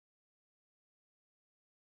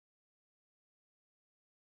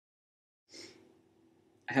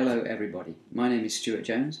Hello everybody, my name is Stuart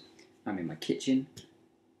Jones. I'm in my kitchen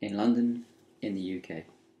in London in the UK.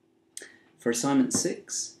 For assignment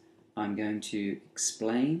 6, I'm going to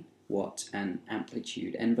explain what an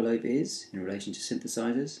amplitude envelope is in relation to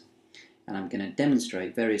synthesizers, and I'm going to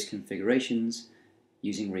demonstrate various configurations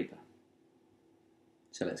using Reaper.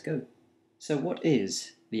 So let's go. So what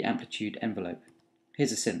is the amplitude envelope?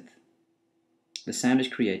 Here's a synth. The sound is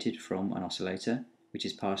created from an oscillator which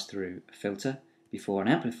is passed through a filter before an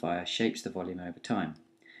amplifier shapes the volume over time.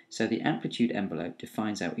 So the amplitude envelope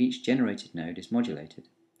defines how each generated node is modulated.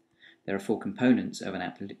 There are 4 components of an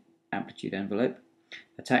amplitude envelope.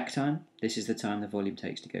 Attack time, this is the time the volume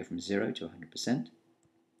takes to go from 0 to 100%.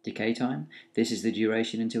 Decay time, this is the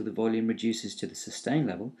duration until the volume reduces to the sustain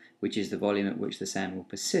level, which is the volume at which the sound will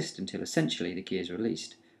persist until essentially the key is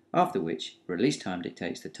released, after which release time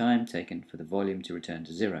dictates the time taken for the volume to return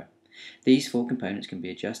to 0. These 4 components can be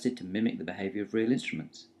adjusted to mimic the behavior of real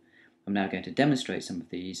instruments. I'm now going to demonstrate some of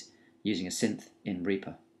these using a synth in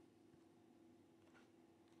Reaper.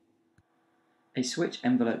 A switch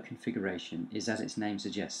envelope configuration is as its name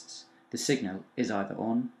suggests. The signal is either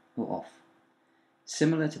on or off.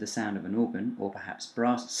 Similar to the sound of an organ or perhaps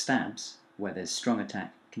brass stamps, where there's strong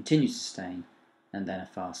attack, continued sustain, and then a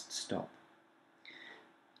fast stop.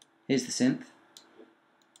 Here's the synth.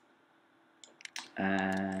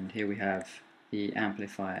 And here we have the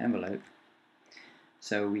amplifier envelope.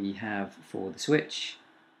 So we have for the switch,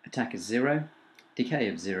 attack is 0, decay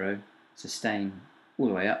of 0, sustain all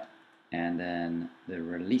the way up, and then the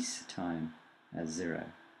release time as 0.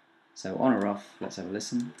 So on or off, let's have a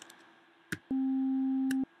listen.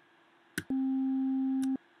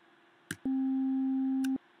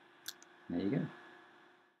 There you go.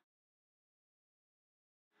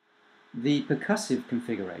 The percussive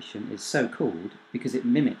configuration is so called because it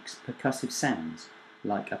mimics percussive sounds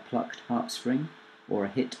like a plucked harp string or a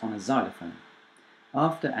hit on a xylophone.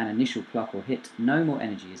 After an initial pluck or hit, no more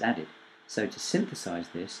energy is added, so to synthesize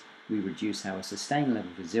this, we reduce our sustain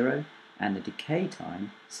level to 0 and the decay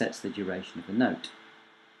time sets the duration of the note.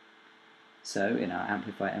 So in our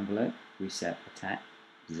amplifier envelope, we set attack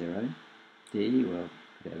 0, D, we'll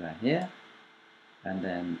put it about here, and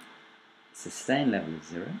then sustain level is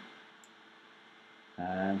 0.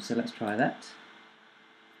 So let's try that.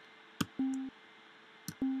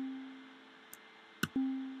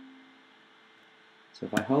 So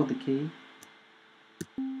if I hold the key,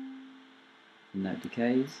 the note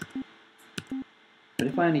decays. But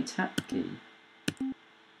if I only tap the key,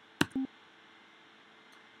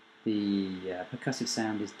 the percussive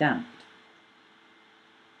sound is damped.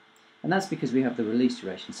 And that's because we have the release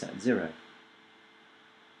duration set at 0.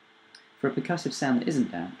 For a percussive sound that isn't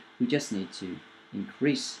damped, we just need to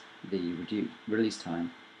increase the release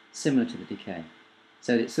time similar to the decay.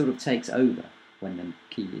 So it sort of takes over when the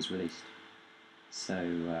key is released. So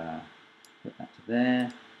put that to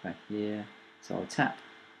there, back here. So I'll tap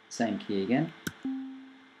the same key again.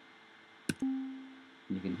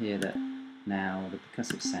 You can hear that now the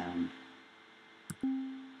percussive sound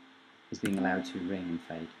is being allowed to ring and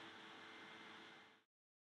fade.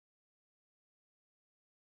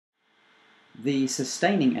 The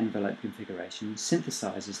sustaining envelope configuration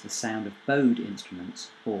synthesizes the sound of bowed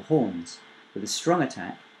instruments or horns with a strong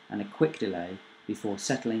attack and a quick delay before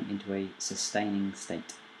settling into a sustaining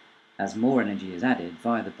state, as more energy is added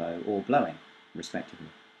via the bow or blowing, respectively.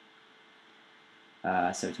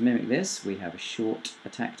 So to mimic this, we have a short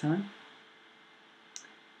attack time.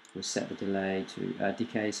 We'll set the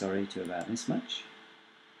decay to about this much.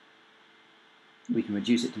 We can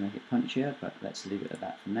reduce it to make it punchier, but let's leave it at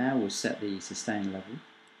that for now. We'll set the sustain level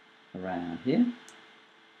around here,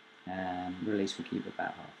 and release will keep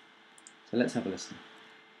about half. So let's have a listen.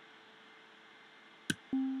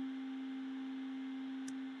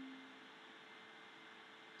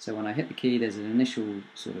 So when I hit the key, there's an initial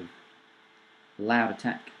sort of loud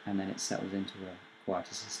attack, and then it settles into a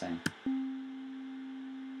quieter sustain.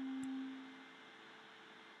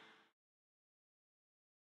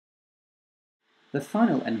 The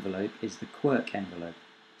final envelope is the quirk envelope,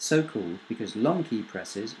 so called because long key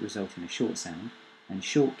presses result in a short sound, and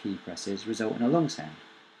short key presses result in a long sound.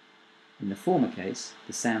 In the former case,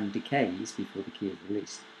 the sound decays before the key is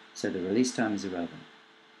released, so the release time is irrelevant.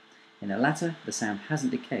 In the latter, the sound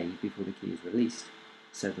hasn't decayed before the key is released,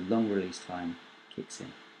 so the long release time kicks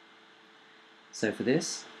in. So for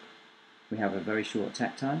this, we have a very short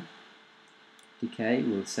attack time. Decay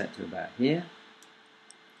will set to about here.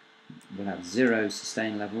 We'll have 0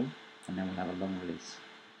 sustain level, and then we'll have a long release.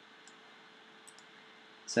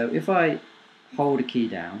 So if I hold a key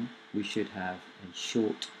down, we should have a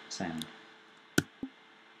short sound.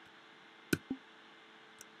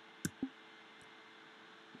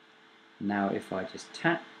 Now if I just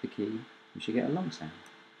tap the key, we should get a long sound.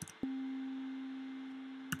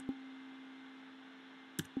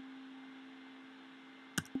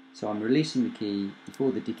 So I'm releasing the key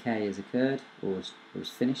before the decay has occurred or is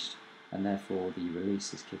finished, and therefore the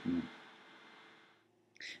release is kicking in.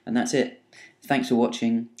 And that's it. Thanks for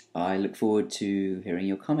watching. I look forward to hearing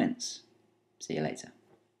your comments. See you later.